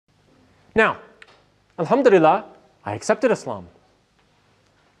Now, alhamdulillah, I accepted Islam.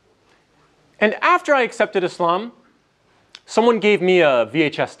 And after I accepted Islam, someone gave me a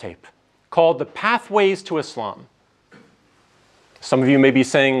VHS tape called The Pathways to Islam. Some of you may be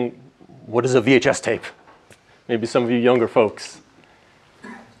saying, what is a VHS tape? Maybe some of you younger folks.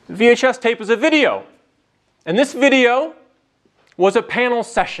 The VHS tape is a video. And this video was a panel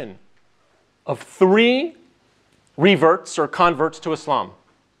session of 3 reverts or converts to Islam.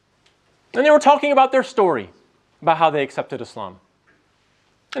 And they were talking about their story, about how they accepted Islam.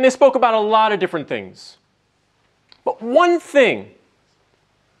 And they spoke about a lot of different things. But one thing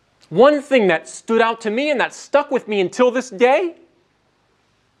that stood out to me and that stuck with me until this day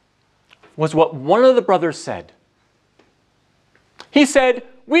was what one of the brothers said. He said,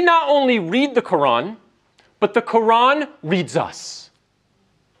 we not only read the Quran, but the Quran reads us.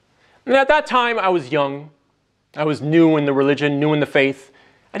 And at that time, I was young. I was new in the religion, new in the faith.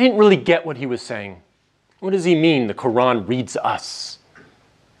 I didn't really get what he was saying. What does he mean, the Quran reads us?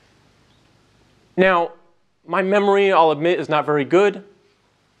 Now, my memory, I'll admit, is not very good.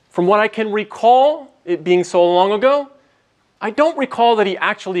 From what I can recall, it being so long ago, I don't recall that he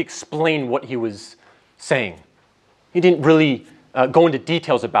actually explained what he was saying. He didn't really go into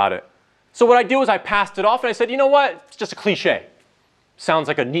details about it. So what I did was I passed it off and I said, you know what? It's just a cliche. Sounds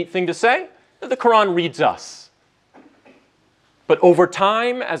like a neat thing to say. The Quran reads us. But over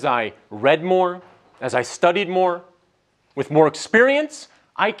time, as I read more, as I studied more, with more experience,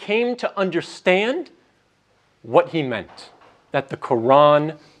 I came to understand what he meant, that the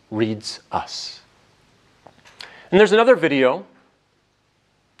Quran reads us. And there's another video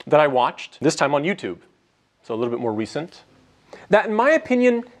that I watched, this time on YouTube, so a little bit more recent, that in my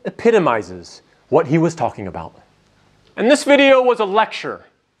opinion epitomizes what he was talking about. And this video was a lecture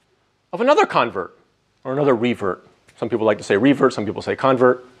of another convert, or another revert. Some people like to say revert, some people say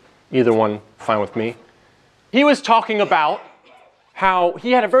convert. Either one, fine with me. He was talking about how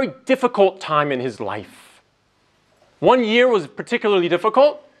he had a very difficult time in his life. One year was particularly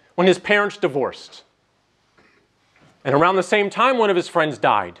difficult when his parents divorced. And around the same time, one of his friends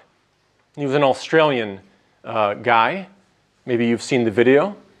died. He was an Australian guy. Maybe you've seen the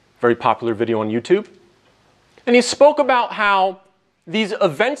video, very popular video on YouTube. And he spoke about how these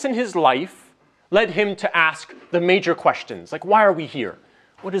events in his life led him to ask the major questions, like why are we here?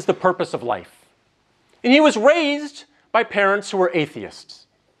 What is the purpose of life? And he was raised by parents who were atheists.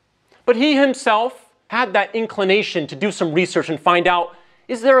 But he himself had that inclination to do some research and find out,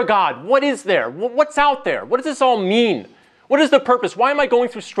 is there a God? What is there? What's out there? What does this all mean? What is the purpose? Why am I going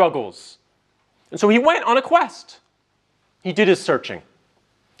through struggles? And so he went on a quest. He did his searching.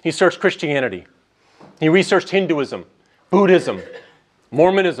 He searched Christianity. He researched Hinduism, Buddhism,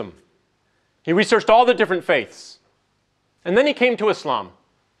 Mormonism. He researched all the different faiths. And then he came to Islam.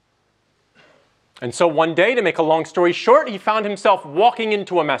 And so one day, to make a long story short, he found himself walking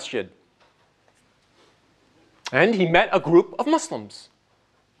into a masjid. And he met a group of Muslims.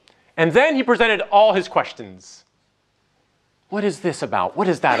 And then he presented all his questions. What is this about? What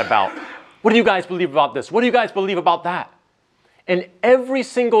is that about? What do you guys believe about this? What do you guys believe about that? And every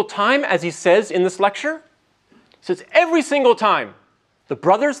single time, as he says in this lecture, he says every single time, the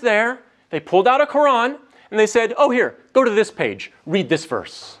brothers there, they pulled out a Quran and they said, oh, here, go to this page, read this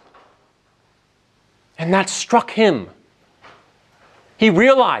verse. And that struck him. He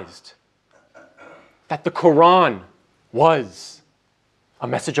realized that the Quran was a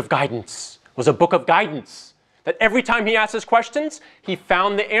message of guidance, was a book of guidance. That every time he asked his questions, he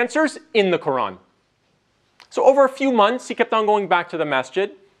found the answers in the Quran. So over a few months, he kept on going back to the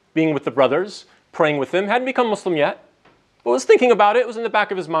masjid, being with the brothers, praying with them. Hadn't become Muslim yet, but was thinking about it. It was in the back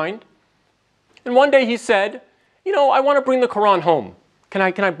of his mind. And one day he said, you know, I want to bring the Quran home. Can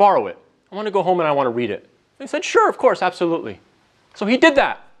I borrow it? I want to go home and I want to read it. And he said, sure, of course, absolutely. So he did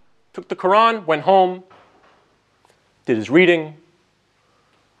that. Took the Quran, went home, did his reading.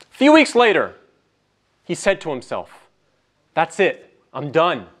 A few weeks later, he said to himself, that's it, I'm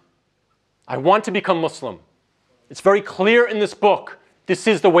done. I want to become Muslim. It's very clear in this book, this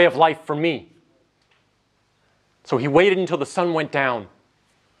is the way of life for me. So he waited until the sun went down,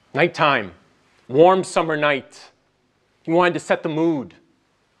 nighttime, warm summer night. He wanted to set the mood.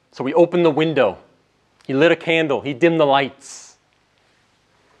 So he opened the window, he lit a candle, he dimmed the lights.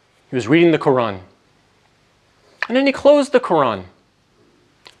 He was reading the Quran. And then he closed the Quran,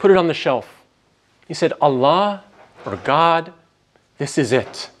 put it on the shelf. He said, Allah, or God, this is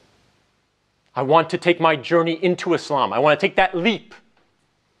it. I want to take my journey into Islam. I want to take that leap.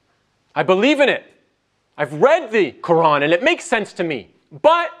 I believe in it. I've read the Quran and it makes sense to me.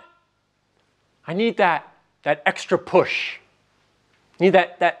 But I need that extra push. I need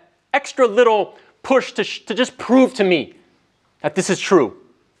that extra little push to just prove to me that this is true.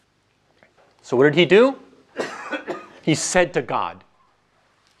 So what did he do? He said to God,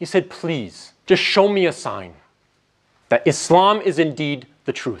 he said, please, just show me a sign that Islam is indeed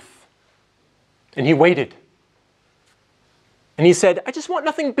the truth. And he waited. And he said, I just want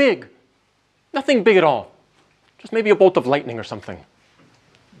nothing big at all. Just maybe a bolt of lightning or something.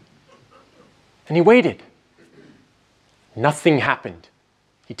 And he waited. Nothing happened.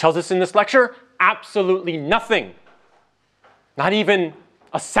 He tells us in this lecture, absolutely nothing. Not even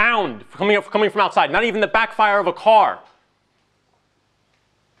a sound coming from outside, not even the backfire of a car.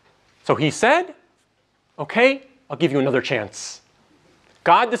 So he said, okay, I'll give you another chance.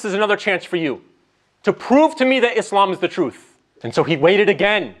 God, this is another chance for you to prove to me that Islam is the truth. And so he waited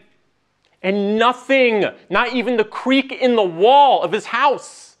again. And nothing, not even the creak in the wall of his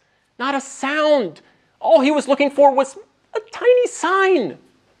house, not a sound. All he was looking for was a tiny sign.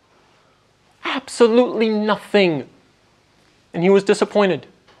 Absolutely nothing. And he was disappointed.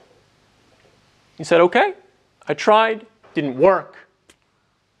 He said, okay, I tried, didn't work.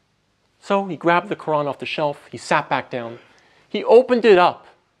 So he grabbed the Quran off the shelf, he sat back down, he opened it up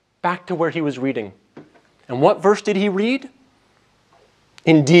back to where he was reading. And what verse did he read?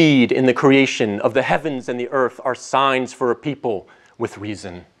 Indeed, in the creation of the heavens and the earth are signs for a people with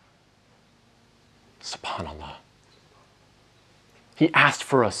reason. SubhanAllah. He asked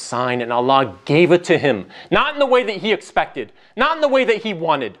for a sign and Allah gave it to him. Not in the way that he expected, not in the way that he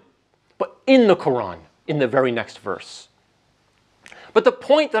wanted, but in the Quran, in the very next verse. But the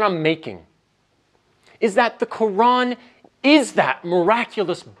point that I'm making is that the Quran is that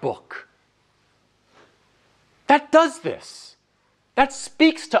miraculous book that does this, that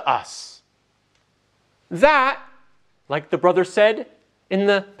speaks to us. That, like the brother said in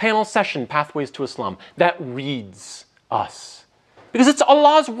the panel session, Pathways to Islam, that reads us. Because it's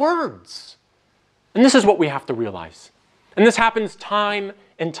Allah's words. And this is what we have to realize. And this happens time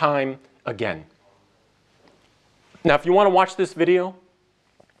and time again. Now, if you want to watch this video,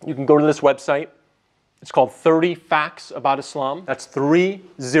 you can go to this website. It's called 30 Facts About Islam. That's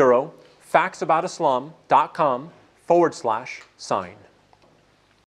 30factsaboutislam.com/sign.